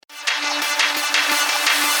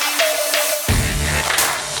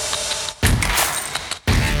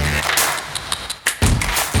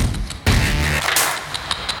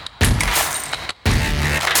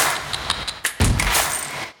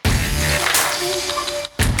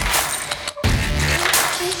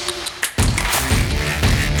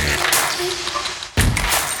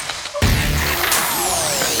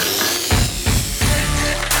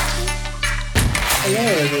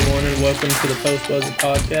to the Post Budget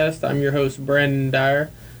Podcast. I'm your host, Brandon Dyer,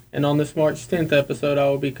 and on this March 10th episode, I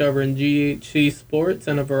will be covering GHC sports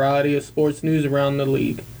and a variety of sports news around the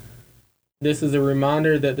league. This is a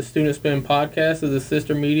reminder that the Student Spin Podcast is a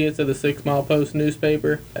sister media to the 6 Mile Post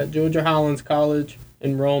newspaper at Georgia Highlands College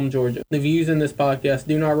in Rome, Georgia. The views in this podcast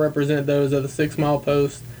do not represent those of the 6 Mile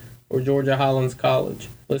Post or Georgia Highlands College.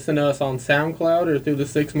 Listen to us on SoundCloud or through the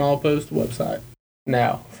 6 Mile Post website.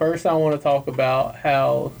 Now, first I want to talk about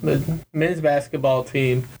how the men's basketball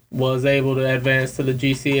team was able to advance to the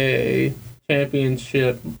GCAA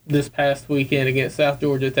championship this past weekend against South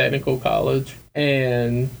Georgia Technical College.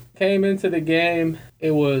 And came into the game,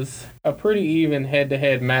 it was a pretty even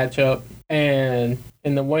head-to-head matchup. And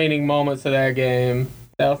in the waning moments of that game,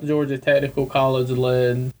 South Georgia Technical College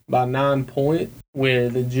led by 9 points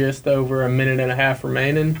with just over a minute and a half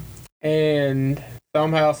remaining. And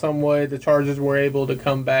somehow, some way, the Chargers were able to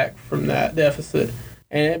come back from that deficit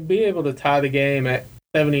and be able to tie the game at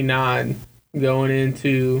 79 going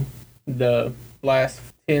into the last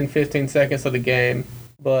 10, 15 seconds of the game.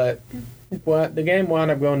 But the game wound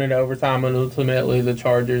up going into overtime, and ultimately the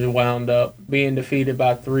Chargers wound up being defeated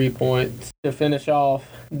by 3 points to finish off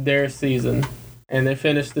their season. And they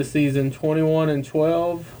finished the season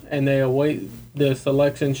 21-12, and they await the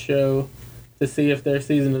selection show to see if their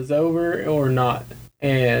season is over or not.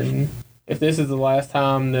 And if this is the last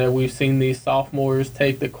time that we've seen these sophomores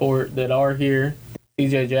take the court that are here,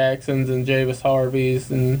 CJ Jacksons and Javis Harveys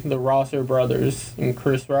and the Rosser brothers and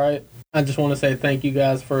Chris Wright, I just want to say thank you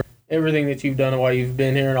guys for everything that you've done while you've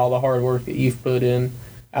been here and all the hard work that you've put in.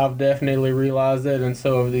 I've definitely realized it, and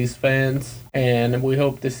so have these fans. And we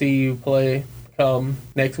hope to see you play come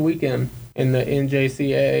next weekend in the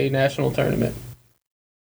NJCAA National Tournament.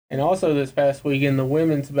 And also this past weekend, the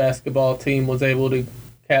women's basketball team was able to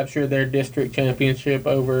capture their district championship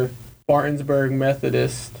over Spartansburg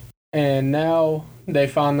Methodist. And now they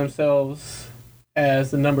find themselves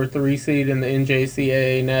as the number 3 seed in the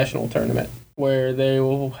NJCAA National Tournament, where they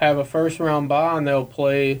will have a first-round bye and they'll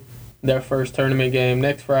play their first tournament game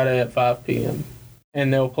next Friday at 5 p.m.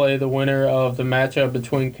 And they'll play the winner of the matchup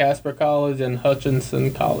between Casper College and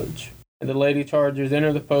Hutchinson College. The Lady Chargers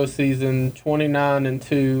enter the postseason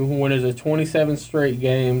 29-2, winners of 27 straight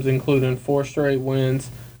games, including 4 straight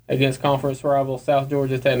wins against conference rival South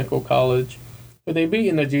Georgia Technical College, who they beat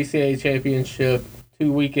in the GCAA championship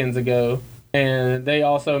 2 weekends ago. And they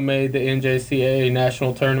also made the NJCAA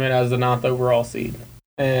National Tournament as the 9th overall seed.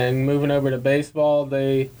 And moving over to baseball,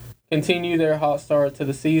 they continue their hot start to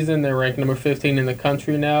the season. They're ranked number 15 in the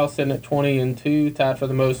country now, sitting at 20-2, tied for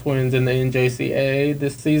the most wins in the NJCAA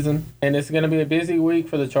this season. And it's going to be a busy week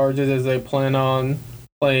for the Chargers as they plan on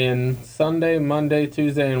playing Sunday, Monday,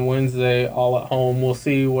 Tuesday, and Wednesday all at home. We'll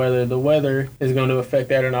see whether the weather is going to affect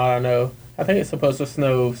that or not. I think it's supposed to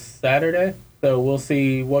snow Saturday, so we'll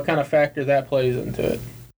see what kind of factor that plays into it.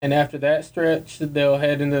 And after that stretch, they'll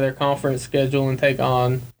head into their conference schedule and take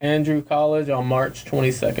on Andrew College on March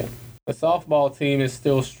 22nd. The softball team is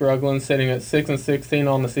still struggling, sitting at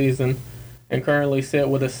 6-16 on the season and currently sit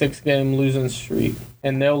with a 6-game losing streak.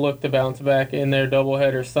 And they'll look to bounce back in their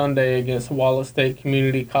doubleheader Sunday against Wallace State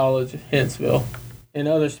Community College, Hinceville. In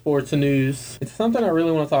other sports news, it's something I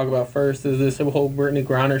really want to talk about first is this whole Brittany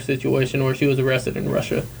Griner situation where she was arrested in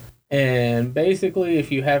Russia. And basically,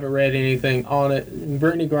 if you haven't read anything on it,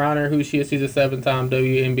 Brittany Griner, who she is, she's a 7-time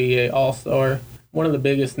WNBA All-Star, one of the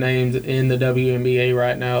biggest names in the WNBA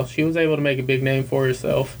right now. She was able to make a big name for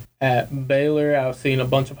herself at Baylor. I've seen a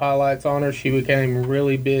bunch of highlights on her. She became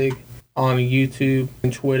really big on YouTube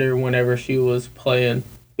and Twitter whenever she was playing,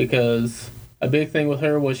 because a big thing with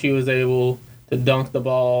her was she was able to dunk the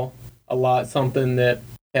ball a lot, something that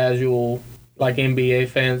casual like NBA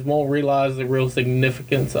fans won't realize the real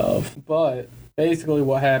significance of. But basically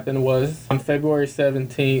what happened was on February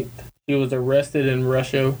 17th, she was arrested in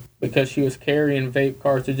Russia because she was carrying vape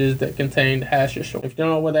cartridges that contained hashish oil. If you don't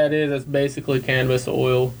know what that is, that's basically cannabis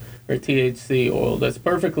oil or THC oil. That's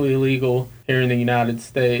perfectly illegal here in the United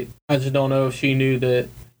States. I just don't know if she knew that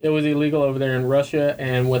it was illegal over there in Russia,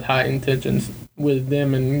 and with heightened tensions with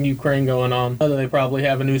them and Ukraine going on, they probably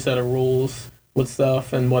have a new set of rules with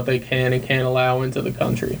stuff and what they can and can't allow into the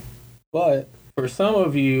country. But for some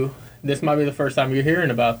of you, this might be the first time you're hearing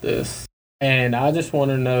about this. And I just want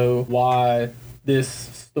to know why this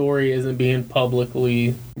story isn't being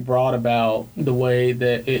publicly brought about the way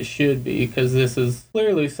that it should be, because this is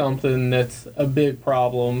clearly something that's a big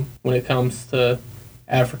problem when it comes to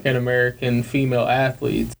African American female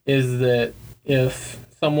athletes, is that if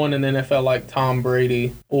someone in the NFL like Tom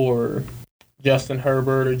Brady or Justin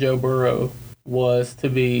Herbert or Joe Burrow was to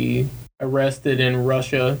be arrested in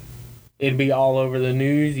Russia it'd be all over the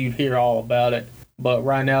news. You'd hear all about it. But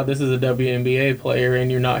right now, this is a WNBA player,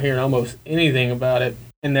 and you're not hearing almost anything about it.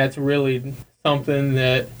 And that's really something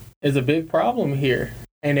that is a big problem here.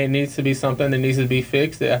 And it needs to be something that needs to be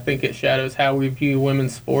fixed. I think it shadows how we view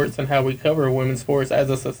women's sports and how we cover women's sports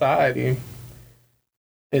as a society.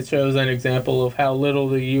 It shows an example of how little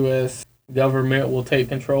the U.S. government will take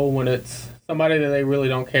control when it's somebody that they really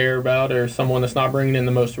don't care about or someone that's not bringing in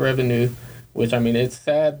the most revenue. Which, I mean, it's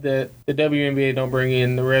sad that the WNBA don't bring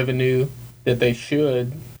in the revenue that they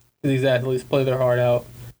should. These athletes play their heart out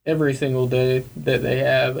every single day that they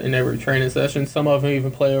have in every training session. Some of them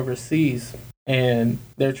even play overseas. And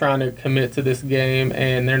they're trying to commit to this game,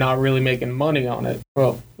 and they're not really making money on it.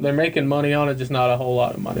 Well, they're making money on it, just not a whole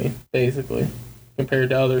lot of money, basically, compared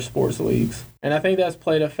to other sports leagues. And I think that's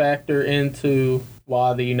played a factor into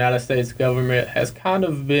why the United States government has kind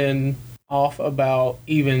of been off about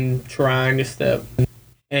even trying to step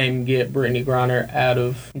and get Brittany Griner out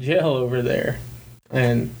of jail over there.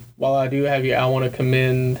 And while I do have you, I want to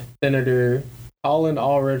commend Senator Colin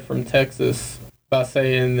Allred from Texas by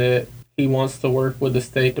saying that he wants to work with the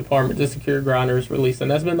State Department to secure Griner's release.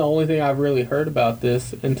 And that's been the only thing I've really heard about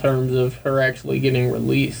this in terms of her actually getting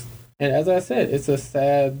released. And as I said, it's a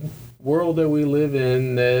sad world that we live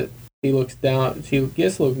in that she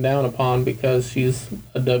gets looked down upon because she's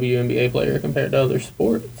a WNBA player compared to other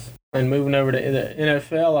sports. And moving over to the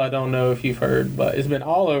NFL, I don't know if you've heard, but it's been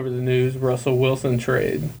all over the news, Russell Wilson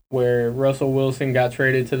trade, where Russell Wilson got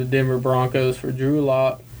traded to the Denver Broncos for Drew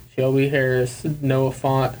Lock, Shelby Harris, Noah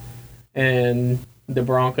Fant, and the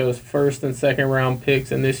Broncos' first and second round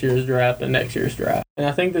picks in this year's draft and next year's draft. And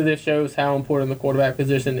I think that this shows how important the quarterback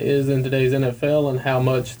position is in today's NFL and how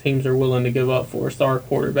much teams are willing to give up for a star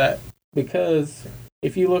quarterback. Because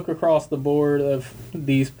if you look across the board of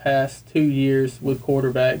these past 2 years with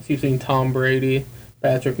quarterbacks, you've seen Tom Brady,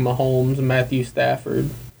 Patrick Mahomes, Matthew Stafford,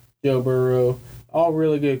 Joe Burrow, all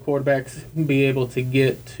really good quarterbacks be able to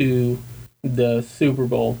get to the Super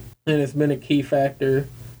Bowl. And it's been a key factor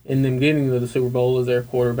in them getting to the Super Bowl is their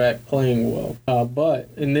quarterback playing well. But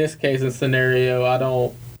in this case and scenario,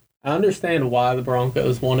 I understand why the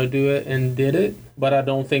Broncos want to do it and did it, but I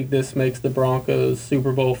don't think this makes the Broncos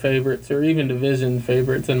Super Bowl favorites or even division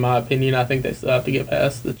favorites, in my opinion. I think they still have to get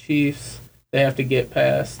past the Chiefs. They have to get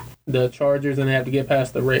past the Chargers, and they have to get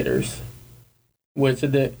past the Raiders, which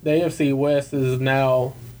the AFC West is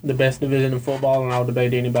now the best division in football, and I'll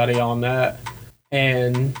debate anybody on that.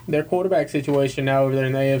 And their quarterback situation now over there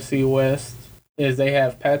in the AFC West is they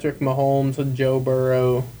have Patrick Mahomes,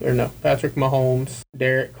 Patrick Mahomes,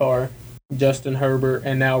 Derek Carr, Justin Herbert,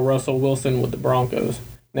 and now Russell Wilson with the Broncos.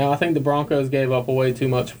 Now, I think the Broncos gave up way too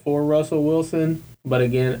much for Russell Wilson, but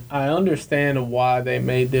again, I understand why they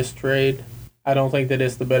made this trade. I don't think that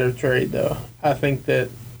it's the better trade, though. I think that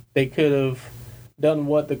they could have done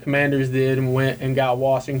what the Commanders did and went and got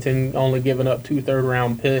Washington, only giving up 2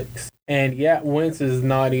 third-round picks. And yeah, Wentz is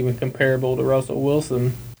not even comparable to Russell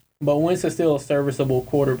Wilson, but Wentz is still a serviceable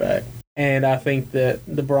quarterback. And I think that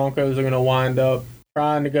the Broncos are going to wind up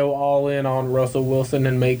trying to go all in on Russell Wilson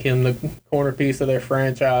and make him the corner piece of their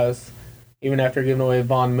franchise, even after giving away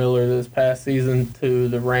Von Miller this past season to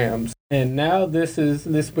the Rams. And now this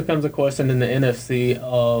becomes a question in the NFC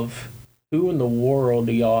of who in the world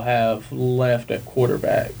do y'all have left at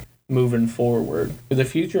quarterback moving forward? The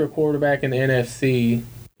future of quarterback in the NFC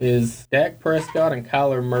is Dak Prescott and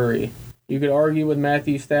Kyler Murray. You could argue with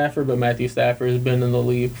Matthew Stafford, but Matthew Stafford has been in the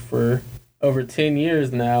league for over 10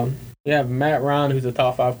 years now. You have Matt Ryan, who's a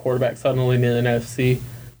top 5 quarterback suddenly in the NFC,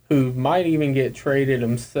 who might even get traded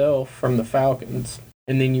himself from the Falcons.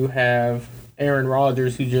 And then you have Aaron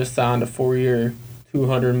Rodgers, who just signed a 4-year,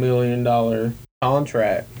 $200 million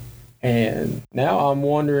contract. And now I'm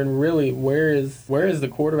wondering, really, where is the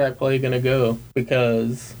quarterback play going to go?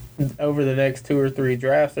 Because over the next 2 or 3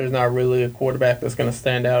 drafts, there's not really a quarterback that's going to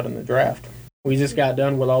stand out in the draft. We just got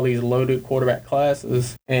done with all these loaded quarterback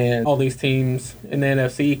classes, and all these teams in the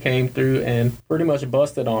NFC came through and pretty much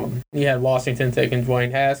busted on them. You had Washington taking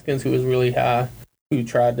Dwayne Haskins, who was really high, they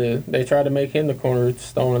tried to make him the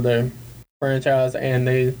cornerstone of their franchise, and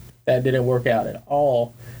that didn't work out at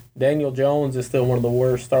all. Daniel Jones is still one of the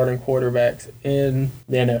worst starting quarterbacks in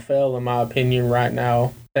the NFL, in my opinion, right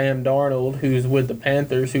now. Sam Darnold, who's with the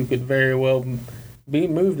Panthers, who could very well be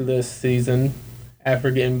moved this season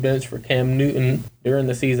after getting benched for Cam Newton during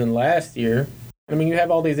the season last year. I mean, you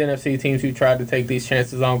have all these NFC teams who tried to take these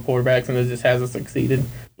chances on quarterbacks, and it just hasn't succeeded.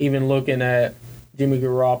 Even looking at Jimmy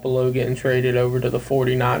Garoppolo getting traded over to the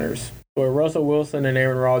 49ers, where Russell Wilson and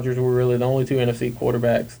Aaron Rodgers were really the only 2 NFC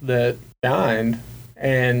quarterbacks that shined.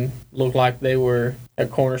 and looked like they were a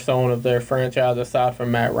cornerstone of their franchise aside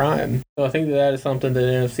from Matt Ryan. So I think that is something that the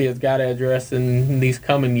NFC has got to address in these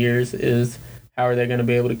coming years is how are they going to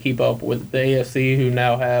be able to keep up with the AFC, who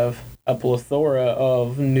now have a plethora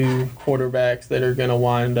of new quarterbacks that are going to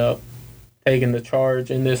wind up taking the charge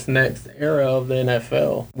in this next era of the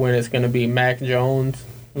NFL, when it's going to be Mac Jones,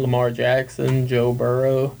 Lamar Jackson, Joe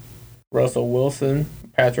Burrow, Russell Wilson,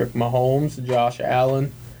 Patrick Mahomes, Josh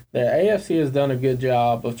Allen. The AFC has done a good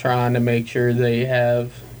job of trying to make sure they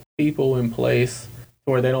have people in place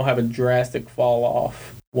where they don't have a drastic fall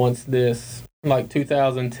off once this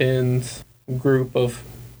 2010s group of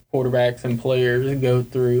quarterbacks and players go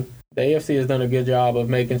through. The AFC has done a good job of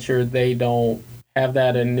making sure they don't have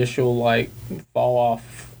that initial fall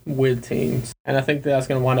off with teams. And I think that's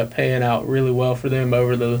going to wind up paying out really well for them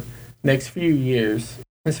over the next few years,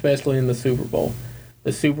 especially in the Super Bowl.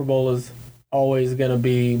 The Super Bowl is always going to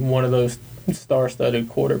be one of those star-studded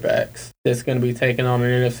quarterbacks that's going to be taking on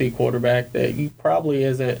an NFC quarterback that probably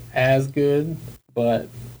isn't as good, but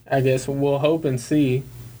I guess we'll hope and see.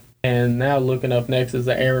 And now looking up next is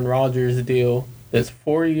the Aaron Rodgers deal. That's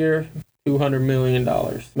 4-year, $200 million,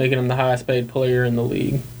 making him the highest paid player in the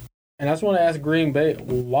league. And I just want to ask Green Bay,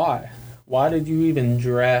 why? Why did you even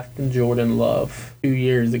draft Jordan Love 2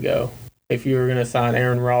 years ago if you were going to sign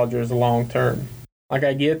Aaron Rodgers long term? I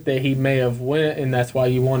get that he may have went and that's why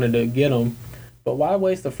you wanted to get him, but why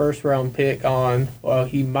waste a first-round pick on,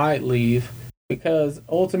 he might leave? Because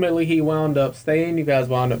ultimately he wound up staying. You guys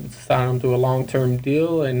wound up signing him to a long-term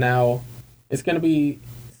deal, and now it's going to be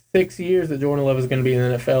 6 years that Jordan Love is going to be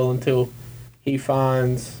in the NFL until he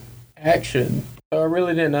finds action. So I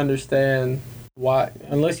really didn't understand why,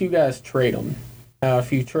 unless you guys trade him. Now,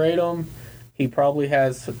 if you trade him, he probably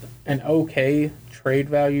has an okay trade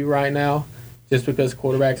value right now, just because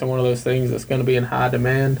quarterbacks are one of those things that's going to be in high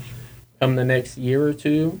demand come the next year or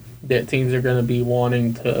two that teams are going to be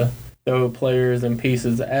wanting to throw players and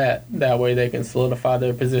pieces at. That way they can solidify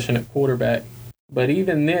their position at quarterback. But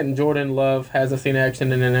even then, Jordan Love hasn't seen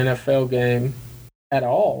action in an NFL game at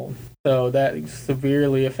all. So that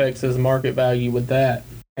severely affects his market value with that.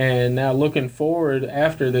 And now looking forward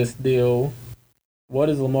after this deal, what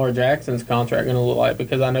is Lamar Jackson's contract going to look like?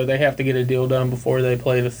 Because I know they have to get a deal done before they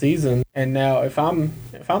play the season. And now if I'm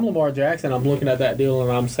Lamar Jackson, I'm looking at that deal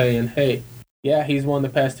and I'm saying, hey, yeah, he's won the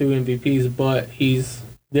past 2 MVPs, but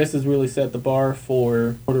this has really set the bar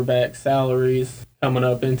for quarterback salaries coming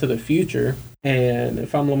up into the future. And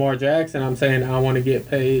if I'm Lamar Jackson, I'm saying I want to get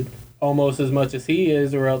paid almost as much as he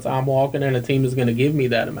is, or else I'm walking and a team is going to give me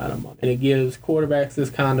that amount of money. And it gives quarterbacks this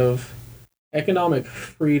kind of economic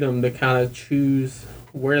freedom to kind of choose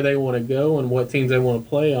where they want to go and what teams they want to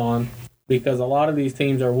play on, because a lot of these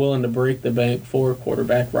teams are willing to break the bank for a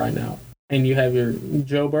quarterback right now. And you have your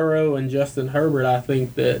Joe Burrow and Justin Herbert. I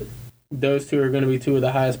think that those two are going to be 2 of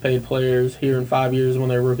the highest paid players here in 5 years when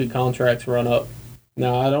their rookie contracts run up.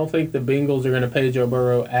 Now, I don't think the Bengals are going to pay Joe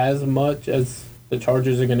Burrow as much as the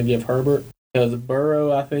Chargers are going to give Herbert, because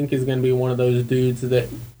Burrow, I think, is going to be one of those dudes that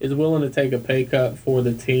is willing to take a pay cut for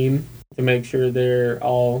the team to make sure they're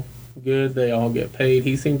all good, they all get paid.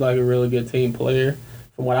 He seems like a really good team player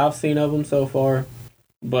from what I've seen of him so far.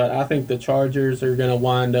 But I think the Chargers are going to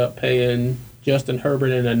wind up paying Justin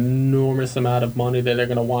Herbert an enormous amount of money that they're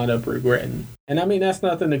going to wind up regretting. And I mean, that's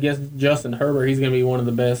nothing against Justin Herbert. He's going to be one of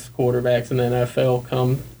the best quarterbacks in the NFL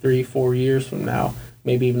come 3-4 years from now,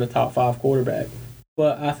 maybe even a top 5 quarterback.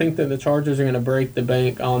 But I think that the Chargers are going to break the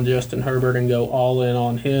bank on Justin Herbert and go all in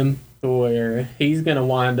on him, to where he's going to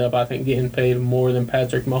wind up, I think, getting paid more than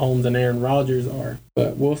Patrick Mahomes and Aaron Rodgers are.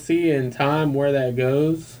 But we'll see in time where that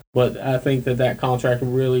goes. But I think that contract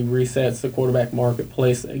really resets the quarterback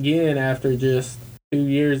marketplace again after just 2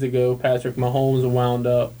 years ago, Patrick Mahomes wound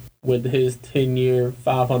up with his 10-year,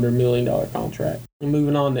 $500 million contract. And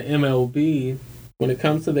moving on to MLB, when it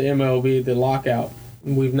comes to the MLB, the lockout,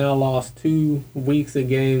 we've now lost 2 weeks of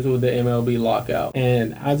games with the MLB lockout.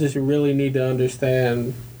 And I just really need to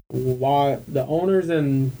understand why the owners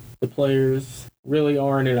and the players really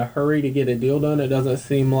aren't in a hurry to get a deal done. It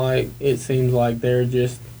seems like they're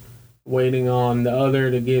just waiting on the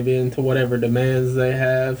other to give in to whatever demands they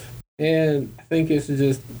have. And I think it's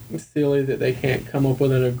just silly that they can't come up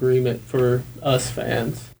with an agreement for us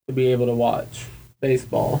fans to be able to watch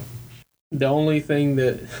baseball. The only thing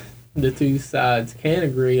that the 2 sides can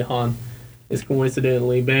agree on is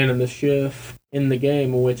coincidentally banning the shift in the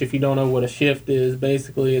game, which, if you don't know what a shift is,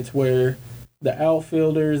 basically it's where the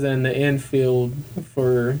outfielders and the infield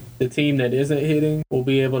for the team that isn't hitting will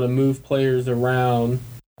be able to move players around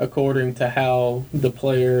according to how the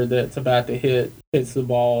player that's about to hit hits the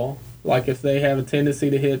ball. Like if they have a tendency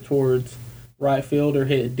to hit towards right fielder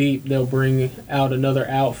hit deep, they'll bring out another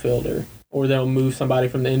outfielder, or they'll move somebody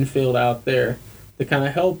from the infield out there to kind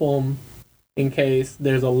of help them in case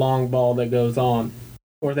there's a long ball that goes on.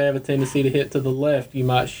 Or if they have a tendency to hit to the left, you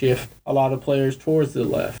might shift a lot of players towards the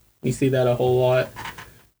left. You see that a whole lot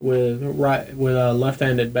with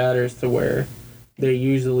left-handed batters, to where they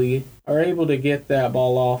usually are able to get that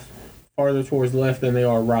ball off farther towards left than they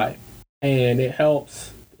are right. And it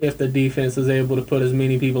helps if the defense is able to put as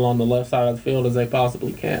many people on the left side of the field as they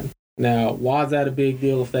possibly can. Now, why is that a big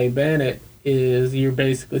deal if they ban it? Is you're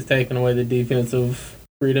basically taking away the defensive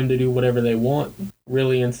freedom to do whatever they want,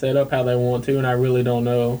 really, and set up how they want to, and I really don't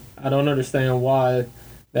know. I don't understand why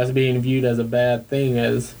that's being viewed as a bad thing.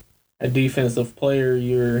 As a defensive player,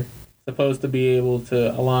 you're supposed to be able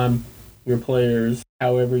to align your players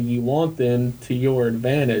however you want them to your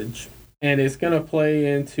advantage. And it's going to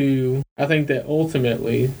play into, I think that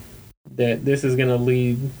ultimately, that this is going to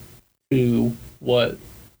lead to what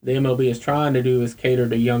the MLB is trying to do, is cater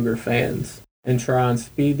to younger fans and try and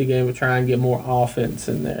speed the game, and try and get more offense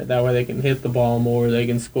in there. That way they can hit the ball more, they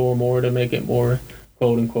can score more, to make it more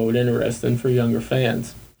quote-unquote interesting for younger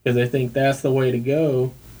fans. Because I think that's the way to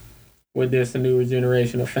go with this newer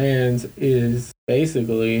generation of fans, is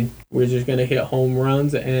basically we're just going to hit home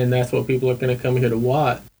runs, and that's what people are going to come here to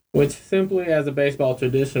watch. Which, simply as a baseball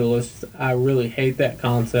traditionalist, I really hate that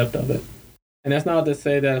concept of it. And that's not to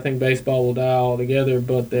say that I think baseball will die altogether,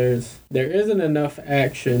 but there isn't enough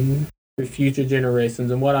action for future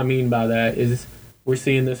generations. And what I mean by that is we're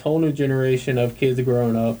seeing this whole new generation of kids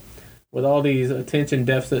growing up with all these attention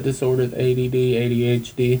deficit disorders, ADD,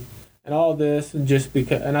 ADHD, and all this just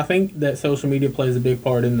because. And I think that social media plays a big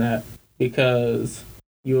part in that, because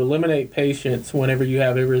you eliminate patience whenever you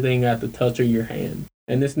have everything at the touch of your hand.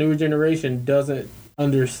 And this newer generation doesn't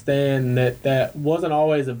understand that that wasn't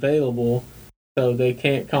always available, so they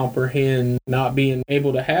can't comprehend not being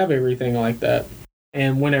able to have everything like that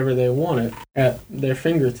and whenever they want it at their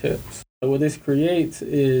fingertips. So what this creates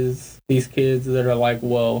is these kids that are like,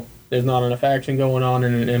 well, there's not enough action going on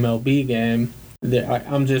in an MLB game.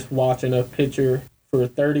 I'm just watching a pitcher for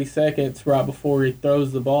 30 seconds right before he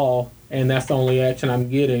throws the ball, and that's the only action I'm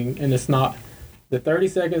getting. And it's not the 30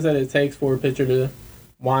 seconds that it takes for a pitcher to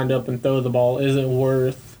wind up and throw the ball isn't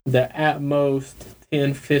worth the at most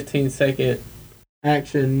 10-15 second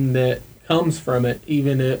action that comes from it,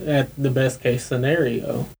 even at the best case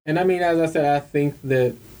scenario. And I mean, as I said, I think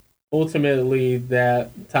that ultimately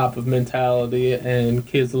that type of mentality and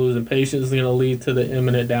kids losing patience is going to lead to the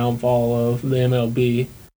imminent downfall of the MLB.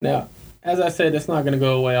 Now, as I said, it's not going to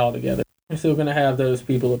go away altogether. We're still going to have those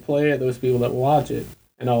people that play it, those people that watch it,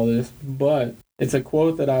 and all this. But it's a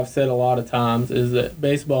quote that I've said a lot of times, is that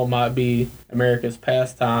baseball might be America's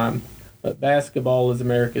pastime, but basketball is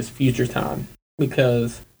America's future time.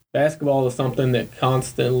 Because basketball is something that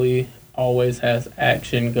constantly always has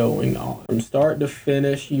action going on. From start to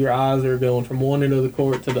finish, your eyes are going from one end of the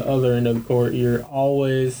court to the other end of the court. You're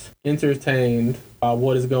always entertained by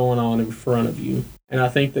what is going on in front of you. And I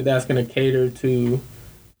think that that's going to cater to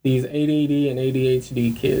these ADD and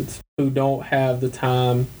ADHD kids who don't have the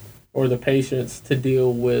time or the patience to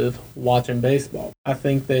deal with watching baseball. I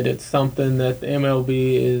think that it's something that the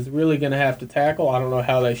MLB is really going to have to tackle. I don't know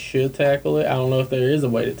how they should tackle it. I don't know if there is a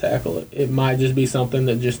way to tackle it. It might just be something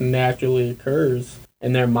that just naturally occurs,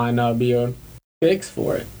 and there might not be a fix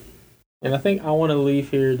for it. And I think I want to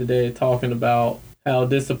leave here today talking about how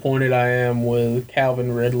disappointed I am with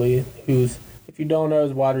Calvin Ridley, who's, if you don't know,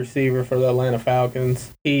 is wide receiver for the Atlanta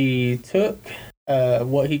Falcons. He took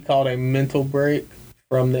what he called a mental break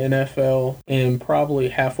from the NFL and probably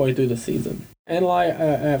halfway through the season. And like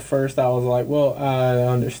at first I was like, well, I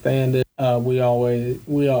understand it. We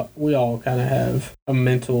all kind of have a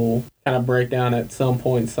mental kind of breakdown at some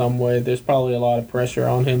point, some way. There's probably a lot of pressure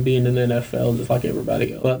on him being in the NFL just like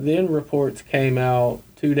everybody else. But then reports came out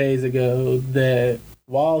 2 days ago that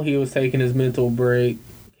while he was taking his mental break,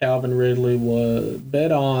 Calvin Ridley was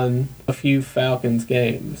bet on a few Falcons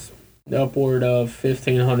games, upward of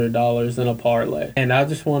 $1,500 in a parlay. And I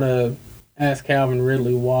just want to ask Calvin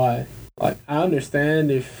Ridley why. Like, I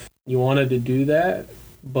understand if you wanted to do that,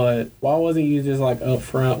 but why wasn't you just like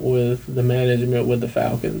upfront with the management with the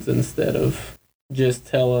Falcons instead of just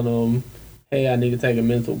telling them, hey, I need to take a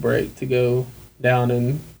mental break to go down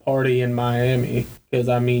and party in Miami? Because,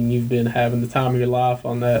 I mean, you've been having the time of your life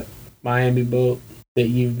on that Miami boat that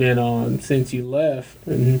you've been on since you left.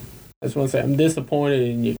 And I just want to say I'm disappointed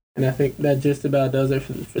in you. And I think that just about does it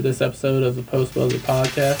for this episode of the Post Buzzer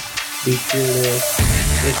Podcast. Be sure to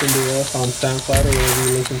listen to us on SoundCloud or wherever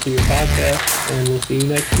you listen to your podcast, and we'll see you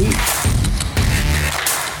next week.